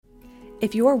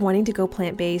If you are wanting to go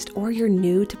plant-based or you're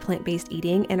new to plant-based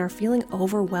eating and are feeling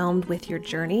overwhelmed with your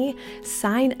journey,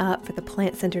 sign up for the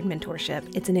Plant-Centered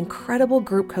Mentorship. It's an incredible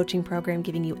group coaching program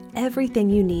giving you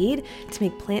everything you need to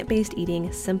make plant-based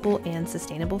eating simple and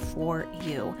sustainable for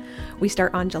you. We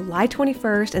start on July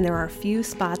 21st and there are a few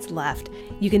spots left.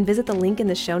 You can visit the link in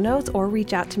the show notes or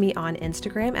reach out to me on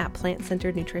Instagram at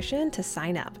Plant-Centered Nutrition to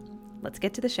sign up. Let's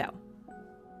get to the show.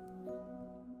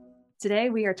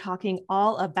 Today, we are talking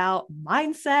all about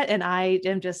mindset, and I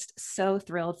am just so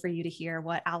thrilled for you to hear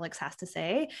what Alex has to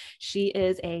say. She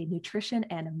is a nutrition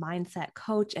and mindset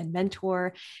coach and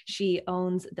mentor. She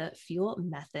owns the Fuel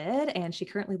Method, and she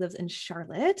currently lives in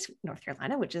Charlotte, North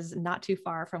Carolina, which is not too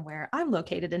far from where I'm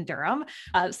located in Durham.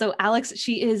 So Alex,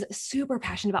 she is super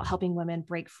passionate about helping women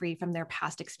break free from their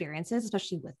past experiences,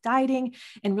 especially with dieting,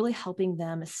 and really helping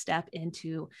them step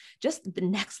into just the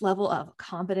next level of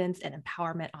confidence and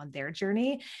empowerment on their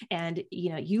journey. And,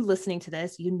 you listening to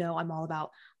this, I'm all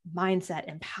about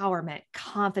mindset, empowerment,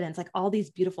 confidence, like all these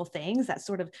beautiful things that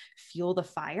sort of fuel the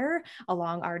fire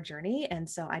along our journey. And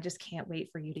so I just can't wait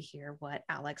for you to hear what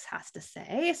Alex has to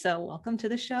say. So welcome to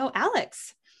the show,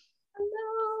 Alex.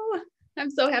 Hello. I'm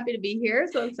so happy to be here.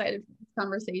 So excited for this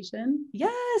conversation.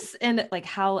 Yes. And like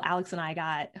how Alex and I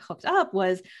got hooked up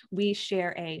was we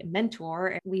share a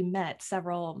mentor. We met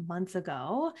several months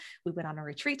ago. We went on a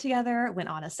retreat together, went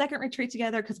on a second retreat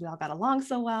together because we all got along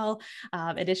so well.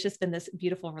 And it's just been this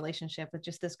beautiful relationship with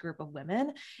just this group of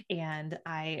women. And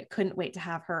I couldn't wait to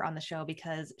have her on the show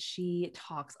because she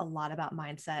talks a lot about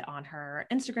mindset on her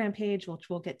Instagram page, which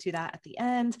we'll get to that at the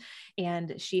end.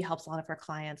 And she helps a lot of her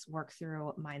clients work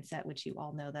through mindset, which you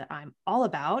all know that I'm all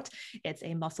about. It's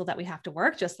a muscle that we have to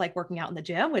work, just like working out in the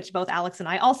gym, which both Alex and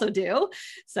I also do.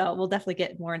 So we'll definitely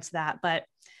get more into that. But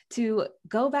to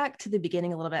go back to the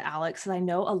beginning a little bit, Alex, and I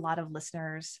know a lot of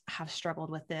listeners have struggled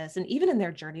with this, and even in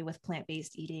their journey with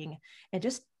plant-based eating and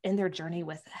just in their journey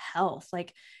with health,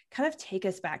 like kind of take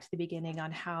us back to the beginning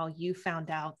on how you found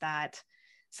out that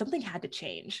something had to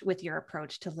change with your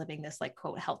approach to living this like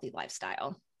quote healthy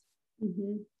lifestyle.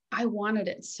 Mm-hmm. I wanted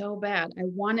it so bad. I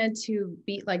wanted to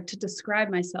be like, to describe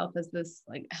myself as this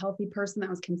like healthy person that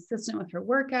was consistent with her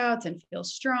workouts and feel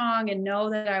strong and know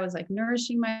that I was like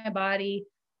nourishing my body.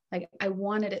 Like I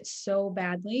wanted it so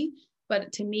badly.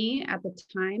 But to me at the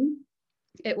time,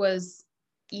 it was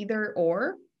either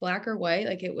or, black or white.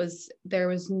 Like there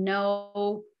was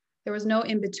no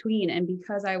in between. And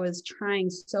because I was trying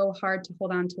so hard to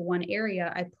hold on to one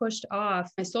area, I pushed off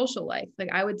my social life. Like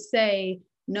I would say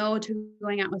no to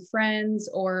going out with friends,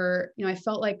 or, I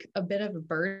felt like a bit of a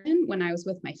burden when I was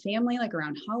with my family, like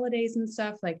around holidays and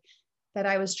stuff, like that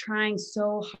I was trying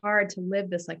so hard to live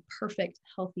this like perfect,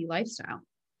 healthy lifestyle.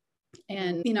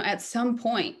 And, at some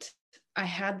point I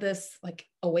had this like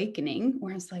awakening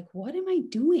where I was like, what am I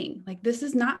doing? Like, this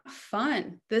is not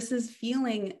fun. This is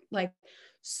feeling like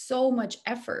so much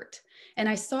effort. And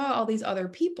I saw all these other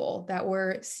people that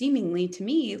were seemingly to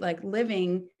me like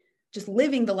living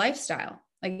the lifestyle.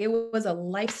 Like it was a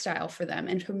lifestyle for them.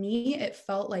 And for me, it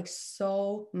felt like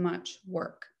so much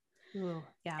work. Ooh,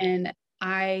 yeah. And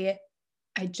I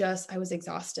was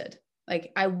exhausted.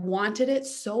 Like I wanted it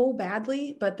so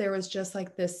badly, but there was just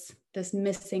like this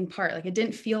missing part. Like it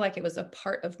didn't feel like it was a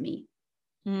part of me.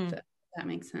 If that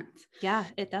makes sense. Yeah,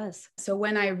 it does. So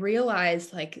when I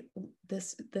realized like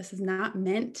this is not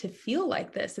meant to feel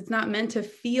like this, it's not meant to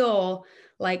feel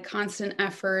like constant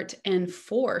effort and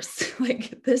force.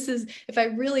 Like this is, if I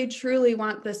really truly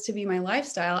want this to be my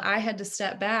lifestyle, I had to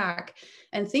step back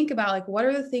and think about like, what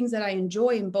are the things that I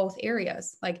enjoy in both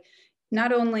areas? Like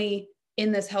not only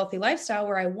in this healthy lifestyle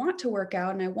where I want to work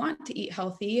out and I want to eat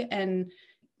healthy and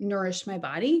nourish my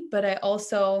body, but I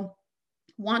also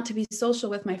want to be social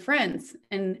with my friends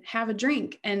and have a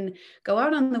drink and go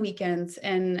out on the weekends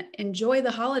and enjoy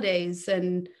the holidays,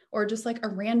 and or just like a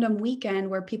random weekend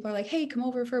where people are like, hey, come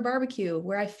over for a barbecue,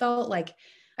 where I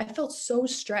felt so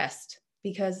stressed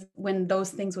because when those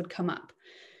things would come up.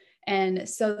 And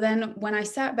so then when I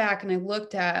sat back and I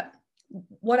looked at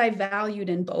what I valued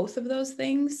in both of those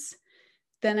things,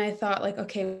 then I thought like,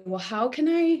 okay, well, how can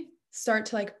I start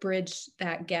to like bridge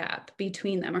that gap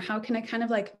between them? Or how can I kind of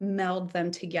like meld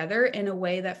them together in a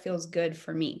way that feels good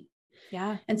for me?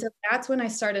 Yeah. And so that's when I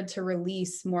started to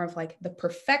release more of like the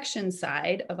perfection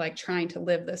side of like trying to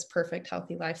live this perfect,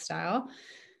 healthy lifestyle.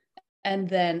 And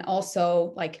then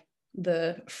also like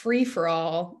the free for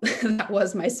all that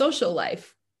was my social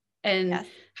life. And Yes.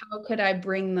 how could I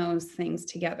bring those things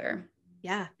together?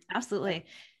 Yeah, absolutely.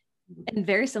 And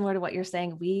very similar to what you're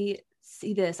saying, we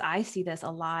I see this a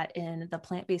lot in the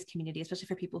plant-based community, especially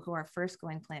for people who are first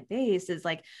going plant-based, is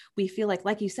like, we feel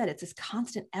like you said, it's this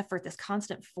constant effort, this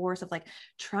constant force of like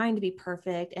trying to be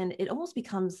perfect. And it almost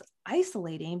becomes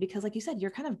isolating because like you said,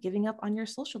 you're kind of giving up on your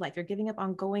social life. You're giving up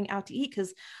on going out to eat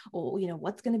because, oh,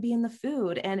 what's going to be in the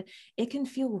food. And it can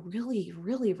feel really,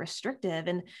 really restrictive.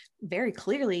 And very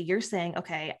clearly you're saying,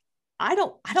 okay, I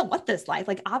don't want this life.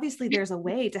 Like, obviously there's a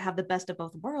way to have the best of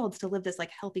both worlds, to live this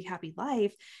like healthy, happy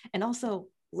life and also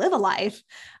live a life.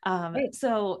 Right.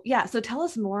 So tell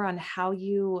us more on how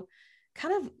you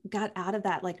kind of got out of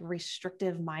that like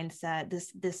restrictive mindset,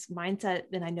 this mindset.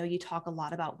 And I know you talk a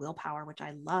lot about willpower, which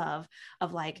I love,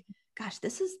 of like, gosh,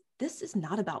 this is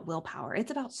not about willpower. It's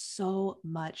about so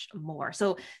much more.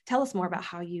 So tell us more about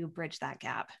how you bridge that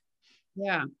gap.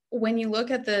 Yeah. When you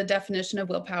look at the definition of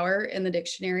willpower in the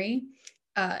dictionary,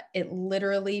 it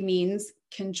literally means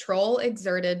control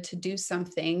exerted to do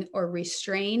something or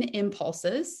restrain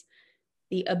impulses,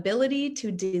 the ability to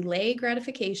delay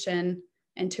gratification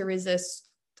and to resist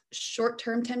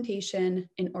short-term temptation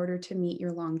in order to meet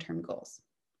your long-term goals.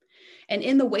 And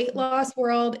in the weight loss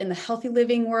world, in the healthy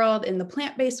living world, in the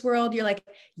plant-based world, you're like,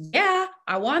 yeah,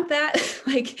 I want that.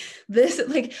 Like this,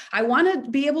 like, I want to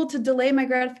be able to delay my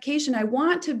gratification. I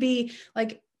want to be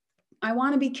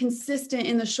consistent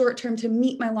in the short term to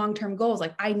meet my long-term goals.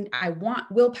 Like I want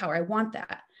willpower. I want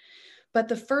that. But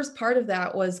the first part of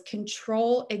that was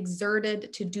control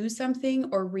exerted to do something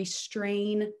or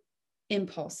restrain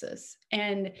impulses.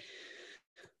 And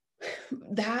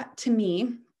that to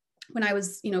me, when I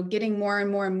was, getting more and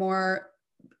more and more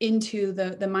into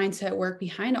the mindset work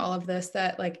behind all of this,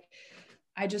 that like,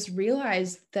 I just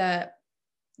realized that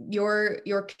your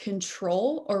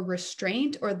control or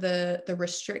restraint or the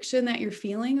restriction that you're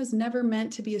feeling was never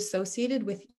meant to be associated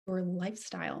with your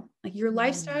lifestyle. Like your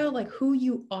lifestyle, like who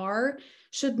you are,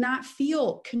 should not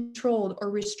feel controlled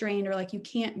or restrained, or like you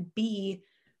can't be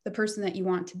the person that you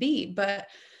want to be. But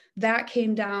that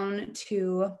came down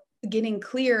to getting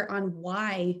clear on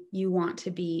why you want to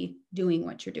be doing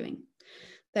what you're doing.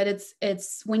 That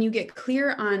it's when you get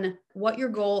clear on what your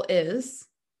goal is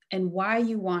and why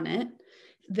you want it,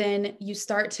 then you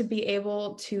start to be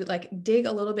able to like dig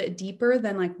a little bit deeper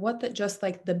than like what just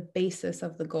like the basis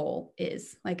of the goal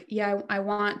is. Like, yeah, I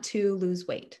want to lose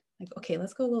weight. Like, okay,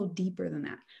 let's go a little deeper than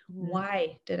that.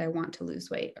 Why did I want to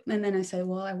lose weight? And then I say,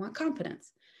 well, I want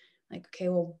confidence. Like, okay,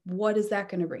 well, what is that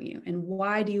going to bring you? And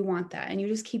why do you want that? And you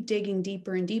just keep digging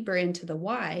deeper and deeper into the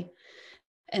why.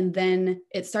 And then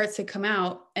it starts to come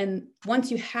out. And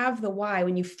once you have the why,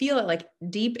 when you feel it like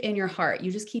deep in your heart,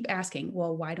 you just keep asking,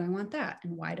 well, why do I want that?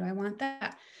 And why do I want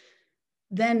that?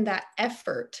 Then that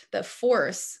effort, that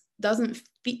force doesn't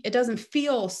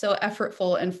feel so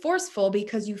effortful and forceful,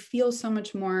 because you feel so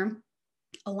much more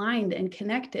aligned and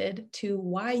connected to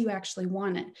why you actually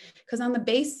want it. Because on the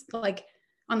base, like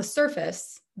on the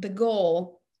surface, the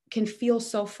goal can feel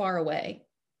so far away.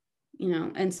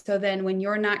 And so then when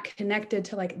you're not connected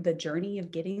to like the journey of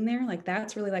getting there, like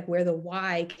that's really like where the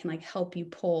why can like help you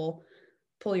pull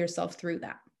yourself through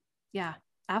that. Yeah,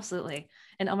 absolutely.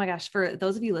 And oh my gosh, for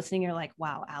those of you listening, you're like,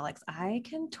 wow, Alex, I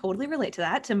can totally relate to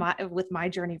that with my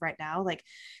journey right now, like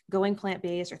going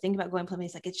plant-based or thinking about going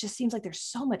plant-based. Like, it just seems like there's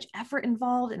so much effort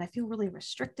involved and I feel really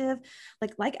restrictive.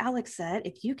 Like Alex said,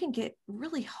 if you can get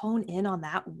really hone in on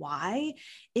that why,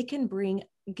 it can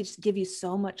just give you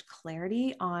so much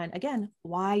clarity on, again,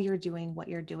 why you're doing what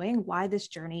you're doing, why this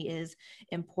journey is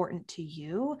important to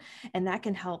you. And that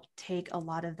can help take a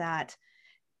lot of that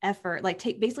effort, like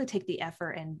take the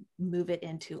effort and move it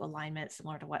into alignment,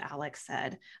 similar to what Alex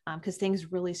said, because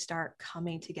things really start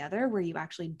coming together where you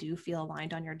actually do feel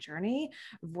aligned on your journey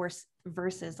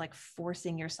versus like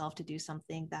forcing yourself to do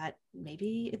something that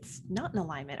maybe it's not in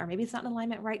alignment, or maybe it's not in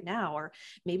alignment right now, or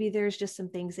maybe there's just some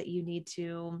things that you need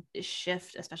to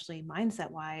shift, especially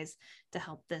mindset wise, to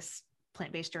help this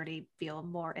plant-based journey feel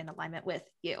more in alignment with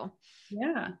you.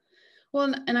 Yeah.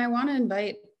 Well, and I want to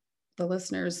invite the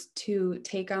listeners to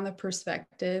take on the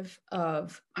perspective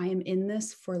of, I am in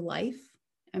this for life.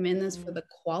 I'm in this for the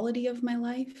quality of my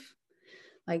life.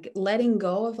 Like letting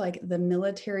go of like the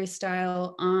military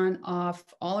style on, off,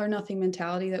 all or nothing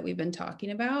mentality that we've been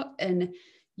talking about. And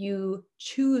you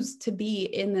choose to be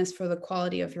in this for the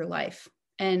quality of your life.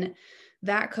 And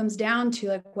that comes down to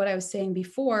like what I was saying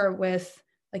before with,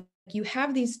 like, you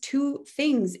have these two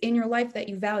things in your life that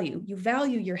you value. You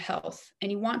value your health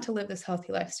and you want to live this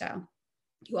healthy lifestyle.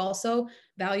 You also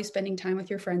value spending time with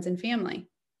your friends and family.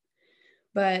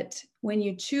 But when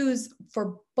you choose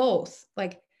for both,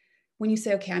 like when you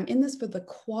say, okay, I'm in this for the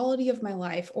quality of my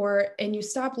life, and you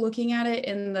stop looking at it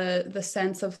in the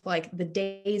sense of like the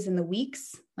days and the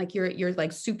weeks, like you're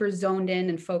like super zoned in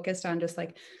and focused on just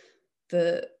like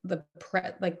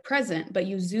like present, but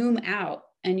you zoom out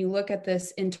and you look at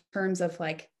this in terms of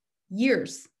like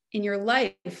years in your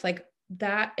life, like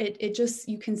that, it just,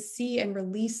 you can see and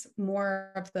release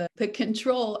more of the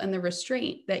control and the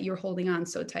restraint that you're holding on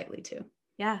so tightly to.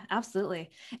 Yeah, absolutely.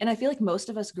 And I feel like most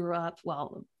of us grew up,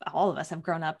 well, all of us have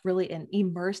grown up really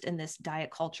immersed in this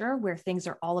diet culture where things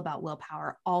are all about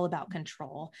willpower, all about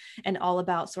control, and all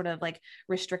about sort of like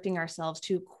restricting ourselves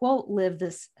to, quote, live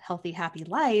this healthy, happy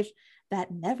life that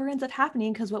never ends up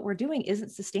happening because what we're doing isn't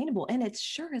sustainable and it's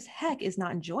sure as heck is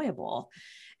not enjoyable.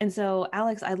 And so,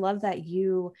 Alex, I love that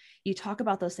you talk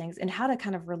about those things and how to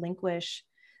kind of relinquish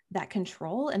that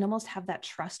control and almost have that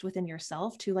trust within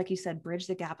yourself to, like you said, bridge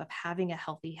the gap of having a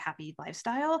healthy, happy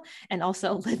lifestyle and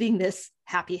also living this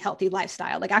happy, healthy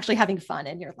lifestyle, like actually having fun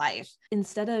in your life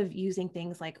instead of using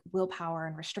things like willpower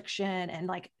and restriction and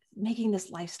like making this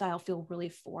lifestyle feel really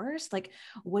forced. Like,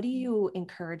 what do you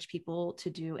encourage people to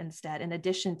do instead, in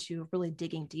addition to really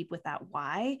digging deep with that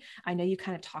why? I know you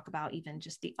kind of talk about even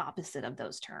just the opposite of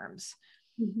those terms.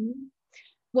 Mm-hmm.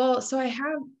 Well, so I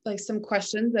have like some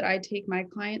questions that I take my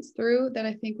clients through that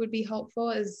I think would be helpful,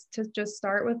 is to just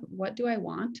start with, what do I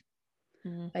want?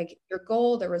 Mm-hmm. Like your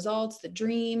goal, the results, the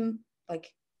dream,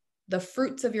 like the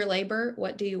fruits of your labor,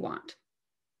 what do you want?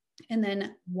 And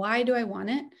then why do I want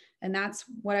it? And that's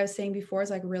what I was saying before, is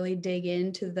like really dig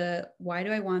into the, why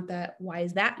do I want that? Why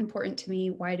is that important to me?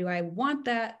 Why do I want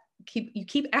that? You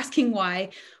keep asking why.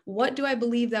 What do I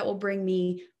believe that will bring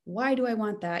me? Why do I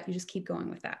want that? You just keep going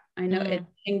with that. I know it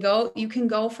can go, you can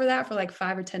go for that for like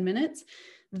 5 or 10 minutes.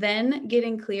 Then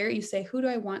getting clear, you say, who do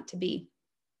I want to be?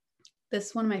 This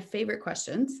is one of my favorite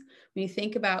questions. When you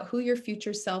think about who your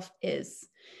future self is,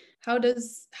 how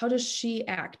does she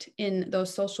act in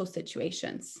those social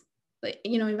situations? Like,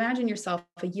 imagine yourself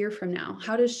a year from now.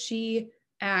 How does she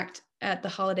act at the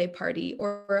holiday party,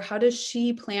 or how does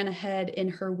she plan ahead in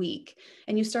her week?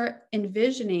 And you start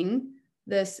envisioning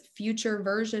this future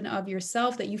version of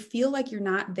yourself that you feel like you're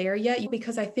not there yet.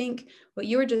 Because I think what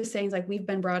you were just saying is like, we've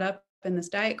been brought up in this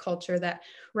diet culture that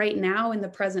right now in the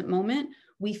present moment,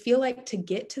 we feel like to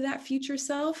get to that future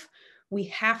self, we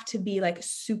have to be like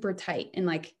super tight and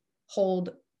like hold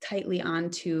tightly on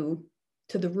to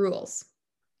the rules.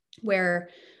 Where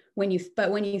when you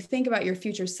think about your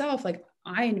future self, like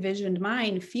I envisioned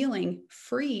mine feeling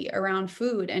free around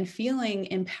food and feeling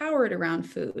empowered around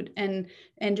food, and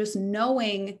just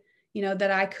knowing,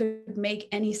 that I could make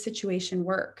any situation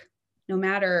work no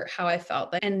matter how I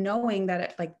felt, and knowing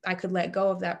that I could let go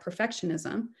of that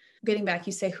perfectionism. Getting back,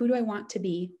 you say, who do I want to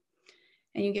be?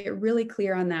 And you get really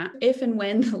clear on that. If and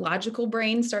when the logical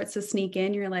brain starts to sneak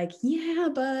in, you're like, yeah,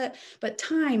 but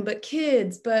time, but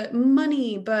kids, but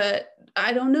money, but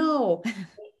I don't know.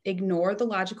 Ignore the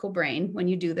logical brain when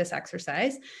you do this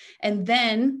exercise. And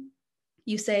then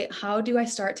you say, how do I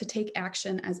start to take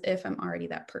action as if I'm already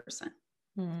that person?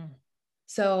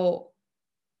 So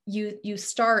you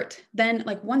start then,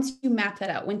 like once you map that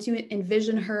out, once you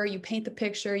envision her, you paint the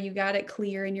picture, you got it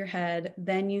clear in your head,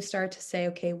 then you start to say,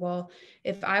 okay, well,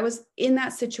 if I was in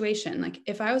that situation, like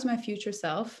if I was my future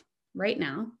self right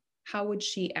now, how would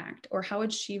she act, or how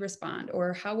would she respond,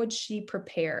 or how would she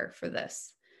prepare for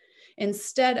this,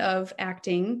 instead of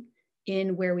acting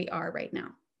in where we are right now.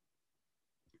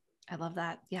 I love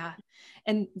that. Yeah.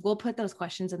 And we'll put those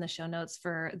questions in the show notes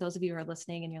for those of you who are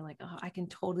listening and you're like, oh, I can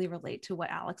totally relate to what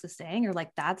Alex is saying. Or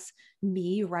like, that's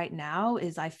me right now,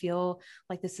 is I feel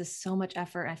like this is so much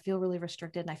effort. I feel really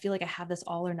restricted. And I feel like I have this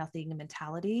all or nothing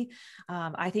mentality.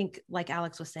 I think like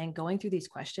Alex was saying, going through these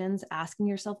questions, asking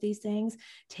yourself these things,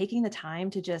 taking the time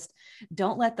to just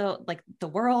don't let the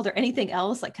world or anything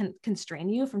else like constrain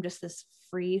you from just these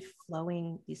free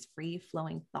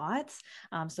flowing thoughts.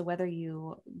 So whether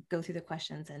you go through the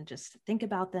questions and just think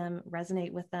about them,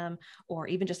 resonate with them, or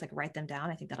even just like write them down,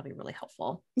 I think that'll be really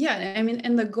helpful. Yeah. I mean,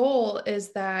 and the goal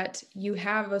is that you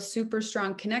have a super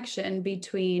strong connection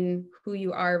between who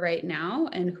you are right now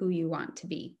and who you want to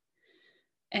be.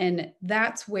 And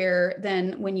that's where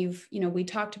then when we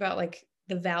talked about like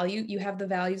the value, you have the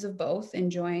values of both,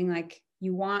 enjoying, like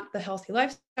you want the healthy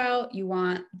lifestyle, you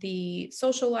want the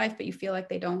social life, but you feel like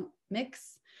they don't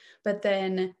mix. But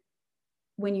then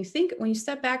when you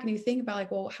step back and you think about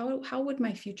like, well, how would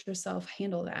my future self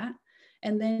handle that?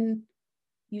 And then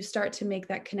you start to make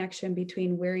that connection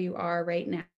between where you are right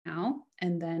now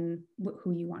and then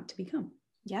who you want to become.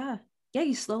 Yeah. Yeah.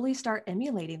 You slowly start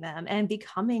emulating them and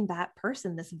becoming that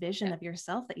person, this vision of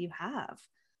yourself that you have.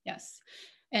 Yes.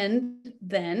 And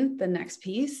then the next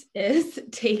piece is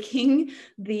taking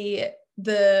the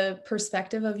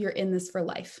perspective of you're in this for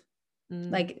life.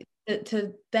 Like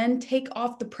to then take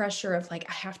off the pressure of like,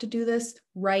 I have to do this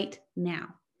right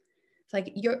now. It's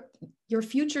like your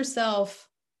future self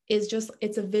is just,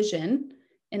 it's a vision,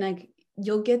 and like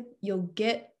you'll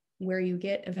get where you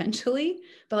get eventually,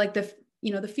 but like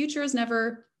the future is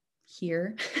never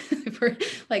here.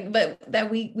 Like, but that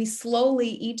we slowly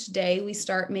each day we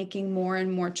start making more and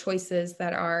more choices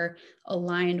that are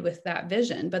aligned with that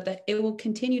vision, but that it will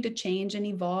continue to change and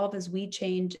evolve as we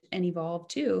change and evolve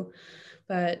too.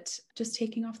 But just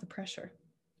taking off the pressure.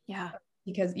 Yeah.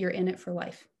 Because you're in it for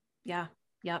life. Yeah.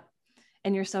 Yep.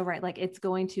 And you're so right. Like it's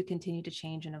going to continue to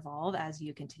change and evolve as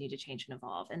you continue to change and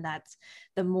evolve. And that's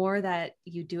the more that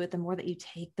you do it, the more that you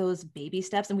take those baby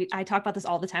steps. And I talk about this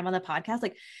all the time on the podcast,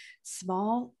 like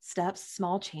small steps,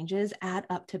 small changes add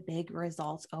up to big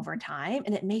results over time.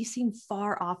 And it may seem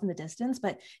far off in the distance,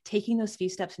 but taking those few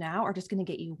steps now are just going to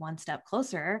get you one step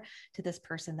closer to this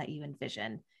person that you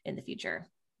envision in the future.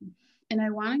 And I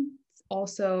want to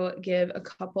also give a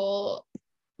couple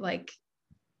like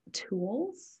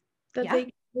tools that they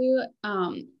can do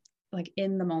like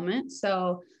in the moment.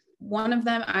 So one of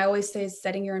them I always say is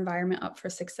setting your environment up for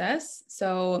success.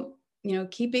 So,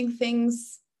 keeping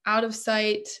things out of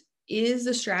sight is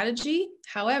a strategy.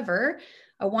 However,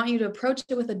 I want you to approach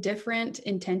it with a different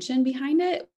intention behind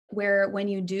it, where when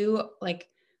you do like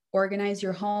organize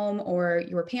your home or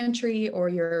your pantry or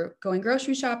you're going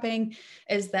grocery shopping,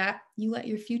 is that you let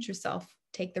your future self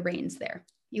take the reins there.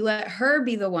 You let her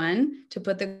be the one to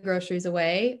put the groceries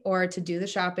away or to do the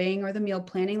shopping or the meal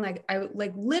planning. Like I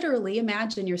like literally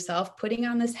imagine yourself putting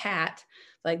on this hat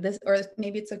like this, or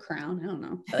maybe it's a crown. I don't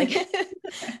know. Like,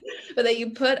 but that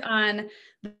you put on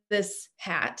this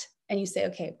hat and you say,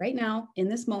 okay, right now in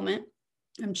this moment,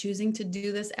 I'm choosing to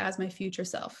do this as my future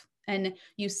self. And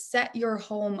you set your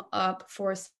home up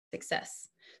for success.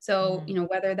 So,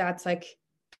 whether that's like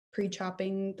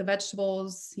pre-chopping the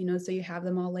vegetables, so you have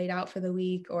them all laid out for the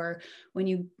week, or when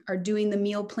you are doing the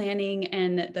meal planning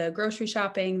and the grocery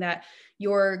shopping, that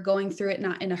you're going through it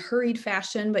not in a hurried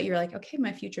fashion, but you're like, okay,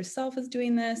 my future self is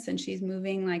doing this and she's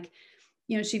moving like,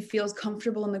 she feels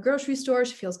comfortable in the grocery store.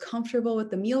 She feels comfortable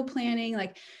with the meal planning,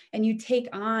 like, and you take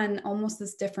on almost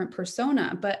this different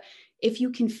persona. But if you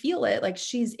can feel it, like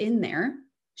she's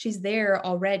there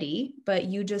already, but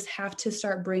you just have to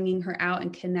start bringing her out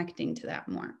and connecting to that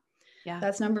more. Yeah.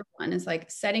 That's number one, is like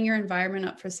setting your environment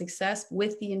up for success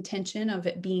with the intention of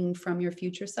it being from your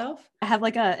future self. I have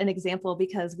like an example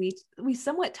because we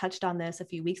somewhat touched on this a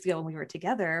few weeks ago when we were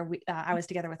together. I was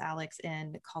together with Alex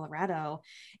in Colorado,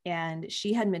 and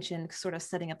she had mentioned sort of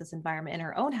setting up this environment in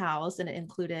her own house, and it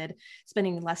included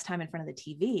spending less time in front of the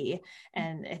TV.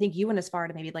 And I think you went as far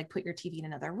to maybe like put your TV in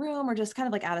another room or just kind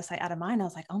of like out of sight, out of mind. I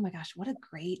was like, oh my gosh, what a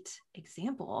great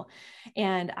example.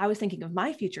 And I was thinking of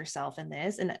my future self in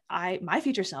this, and my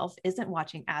future self isn't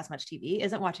watching as much TV,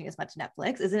 isn't watching as much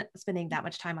Netflix, isn't spending that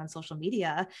much time on social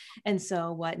media. And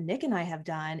so what Nick and I have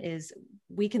done is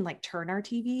we can like turn our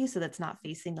TV so that's not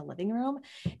facing the living room.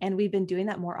 And we've been doing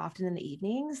that more often in the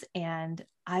evenings. And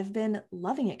I've been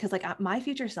loving it because like my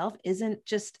future self isn't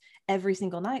just every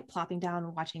single night plopping down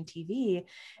and watching TV.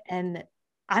 And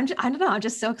I don't know, I'm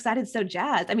just so excited, so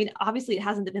jazzed. I mean, obviously it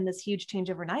hasn't been this huge change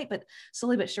overnight, but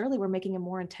slowly but surely we're making a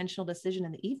more intentional decision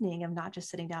in the evening of not just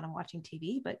sitting down and watching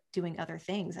TV, but doing other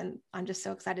things. And I'm just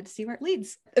so excited to see where it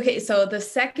leads. Okay. So the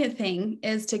second thing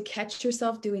is to catch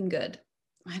yourself doing good.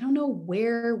 I don't know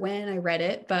when I read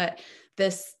it, but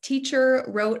this teacher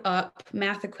wrote up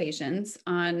math equations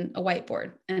on a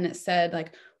whiteboard, and it said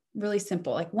like really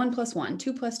simple, like 1 + 1,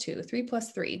 2 + 2, 3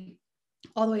 + 3,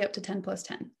 all the way up to 10 +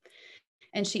 10.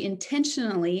 And she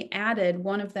intentionally added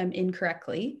one of them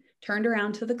incorrectly, turned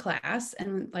around to the class,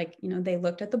 and like, they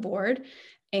looked at the board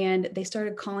and they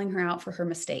started calling her out for her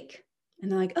mistake.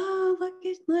 And they're like, oh, look,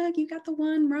 you got the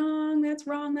one wrong. That's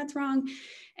wrong. That's wrong.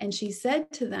 And she said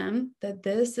to them that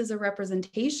this is a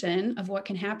representation of what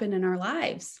can happen in our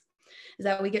lives, is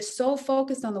that we get so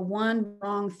focused on the one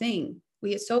wrong thing.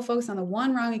 We get so focused on the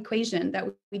one wrong equation that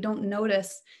we don't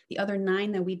notice the other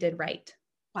 9 that we did right.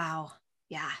 Wow.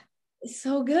 Yeah.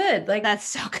 So good. Like that's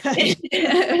so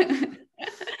good.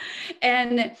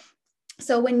 And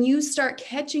so when you start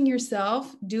catching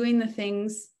yourself doing the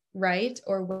things right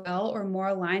or well or more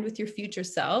aligned with your future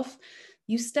self,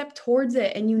 you step towards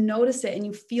it and you notice it and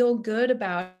you feel good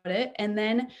about it. And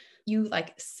then you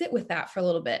like sit with that for a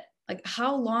little bit. Like,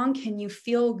 how long can you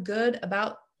feel good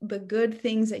about the good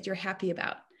things that you're happy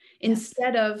about? Yes.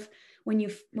 Instead of when you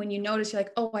notice, you're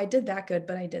like, oh, I did that good,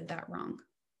 but I did that wrong.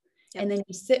 Yep. And then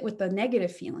you sit with the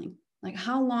negative feeling. Like,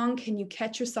 how long can you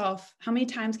catch yourself? How many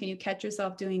times can you catch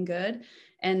yourself doing good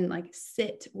and like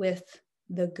sit with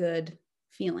the good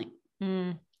feeling?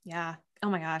 Yeah. Oh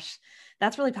my gosh.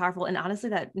 That's really powerful. And honestly,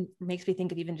 that makes me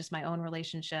think of even just my own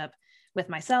relationship with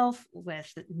myself,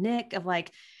 with Nick, of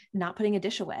like not putting a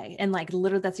dish away. And like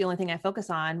literally that's the only thing I focus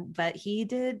on. But he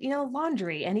did,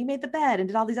 laundry and he made the bed and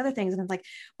did all these other things. And I'm like,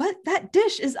 but that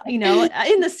dish is, in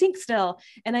the sink still.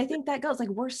 And I think that goes like,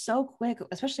 we're so quick,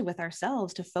 especially with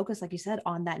ourselves, to focus, like you said,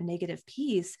 on that negative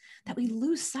piece that we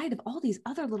lose sight of all these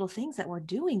other little things that we're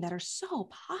doing that are so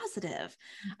positive.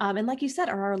 And like you said,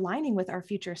 are aligning with our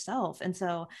future self. And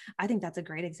so I think that's a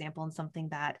great example, and something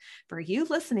that for you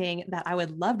listening, that I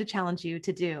would love to challenge you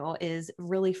to do is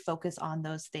really focus on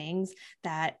those things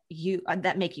that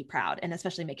that make you proud, and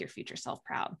especially make your future self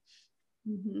proud.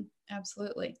 Mm-hmm.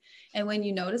 Absolutely. And when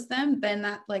you notice them, then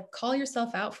that like call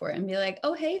yourself out for it and be like,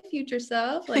 oh, hey, future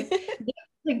self, like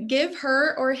give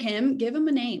her or him, give him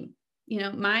a name.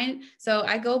 Mine. So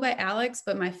I go by Alex,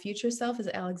 but my future self is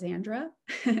Alexandra.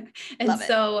 And Love it.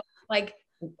 so like,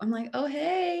 I'm like, oh,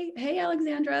 hey,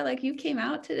 Alexandra, like you came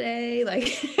out today.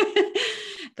 Like,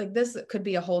 like this could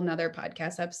be a whole nother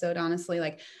podcast episode. Honestly,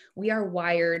 like we are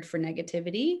wired for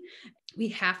negativity. We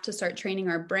have to start training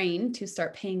our brain to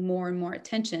start paying more and more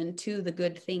attention to the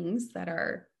good things that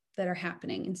are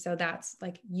happening. And so that's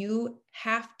like, you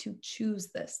have to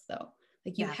choose this though.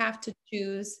 Like you have to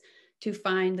choose to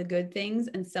find the good things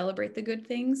and celebrate the good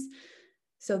things,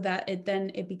 so that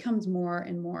it becomes more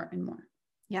and more and more.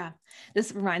 Yeah.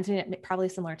 This reminds me, probably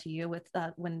similar to you, with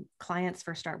when clients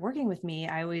first start working with me,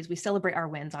 we celebrate our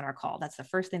wins on our call. That's the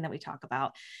first thing that we talk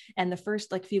about. And the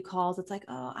first like few calls, it's like,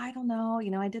 oh, I don't know,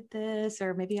 I did this,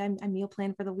 or maybe I meal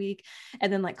plan for the week.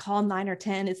 And then like call 9 or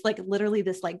 10, it's like literally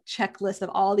this like checklist of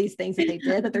all these things that they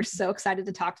did that they're so excited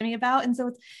to talk to me about. And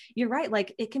so you're right.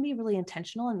 Like it can be really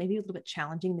intentional and maybe a little bit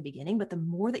challenging in the beginning, but the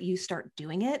more that you start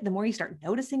doing it, the more you start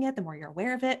noticing it, the more you're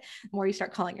aware of it, the more you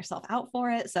start calling yourself out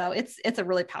for it. So it's a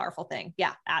really powerful thing.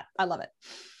 Yeah. I love it.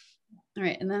 All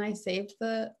right. And then I saved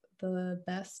the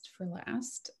best for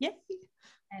last. Yeah.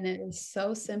 And it is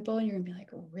so simple. And you're going to be like,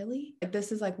 really? Like,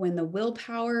 this is like when the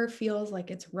willpower feels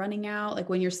like it's running out, like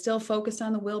when you're still focused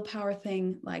on the willpower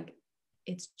thing, like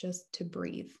it's just to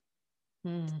breathe,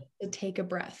 to take a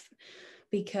breath.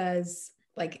 Because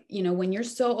like, when you're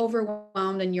so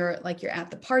overwhelmed and you're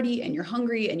at the party and you're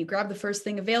hungry and you grab the first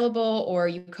thing available, or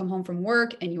you come home from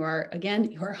work and you are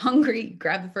hungry, you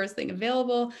grab the first thing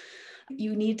available.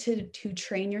 You need to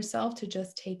train yourself to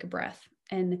just take a breath,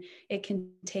 and it can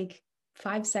take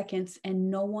 5 seconds and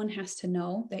no one has to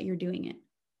know that you're doing it.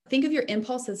 Think of your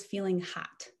impulse as feeling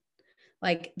hot.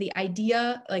 Like the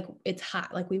idea, like it's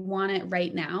hot, like we want it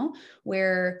right now,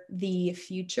 where the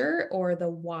future or the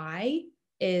why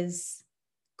is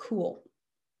cool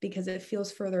because it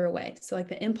feels further away. So like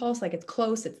the impulse, like it's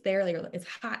close, it's there, like it's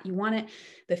hot, you want it.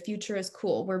 The future is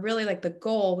cool. We're really like the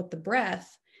goal with the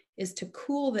breath is to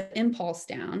cool the impulse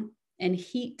down and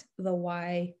heat the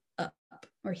why up,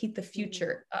 or heat the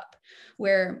future up,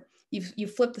 where you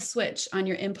flip the switch on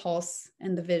your impulse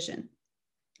and the vision.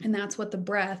 And that's what the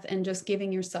breath and just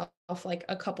giving yourself like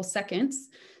a couple seconds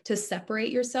to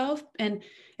separate yourself. And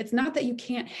it's not that you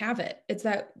can't have it. It's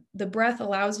that the breath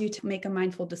allows you to make a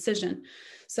mindful decision.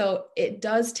 So it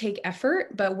does take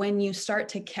effort, but when you start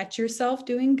to catch yourself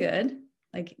doing good,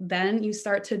 like then you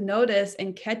start to notice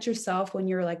and catch yourself when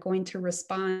you're like going to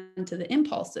respond to the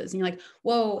impulses. And you're like,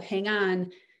 whoa, hang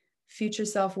on. Future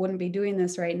self wouldn't be doing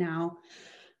this right now.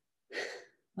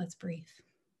 Let's breathe.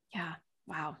 Yeah.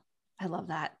 Wow. I love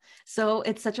that. So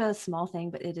it's such a small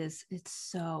thing, but it's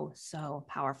so, so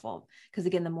powerful. Because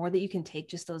again, the more that you can take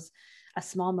just a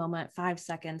small moment, 5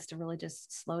 seconds to really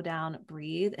just slow down,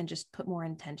 breathe, and just put more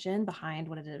intention behind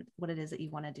what it is that you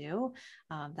want to do,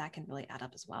 that can really add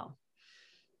up as well.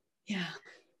 Yeah.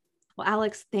 Well,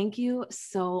 Alex, thank you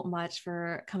so much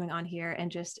for coming on here and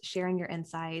just sharing your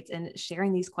insights and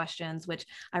sharing these questions, which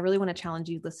I really want to challenge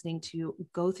you listening to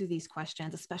go through these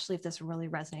questions, especially if this really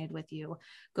resonated with you.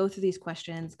 Go through these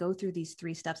questions, go through these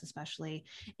 3 steps, especially,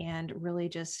 and really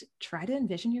just try to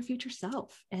envision your future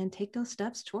self and take those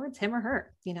steps towards him or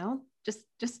her,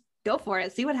 just go for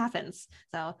it, see what happens.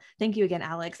 So thank you again,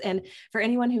 Alex. And for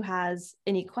anyone who has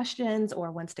any questions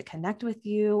or wants to connect with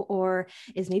you or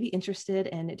is maybe interested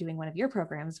in doing one of your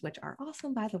programs, which are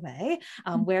awesome, by the way,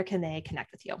 where can they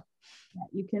connect with you?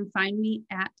 You can find me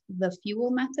at The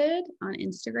Fuel Method on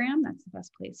Instagram. That's the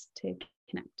best place to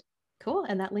connect. Cool.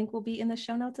 And that link will be in the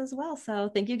show notes as well. So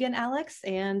thank you again, Alex.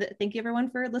 And thank you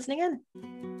everyone for listening in.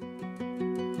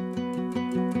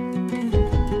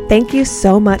 Thank you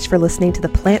so much for listening to the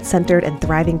Plant-Centered and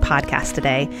Thriving podcast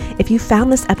today. If you found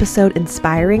this episode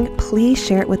inspiring, please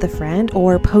share it with a friend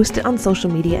or post it on social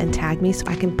media and tag me so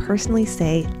I can personally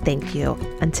say thank you.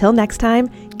 Until next time,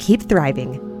 keep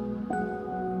thriving.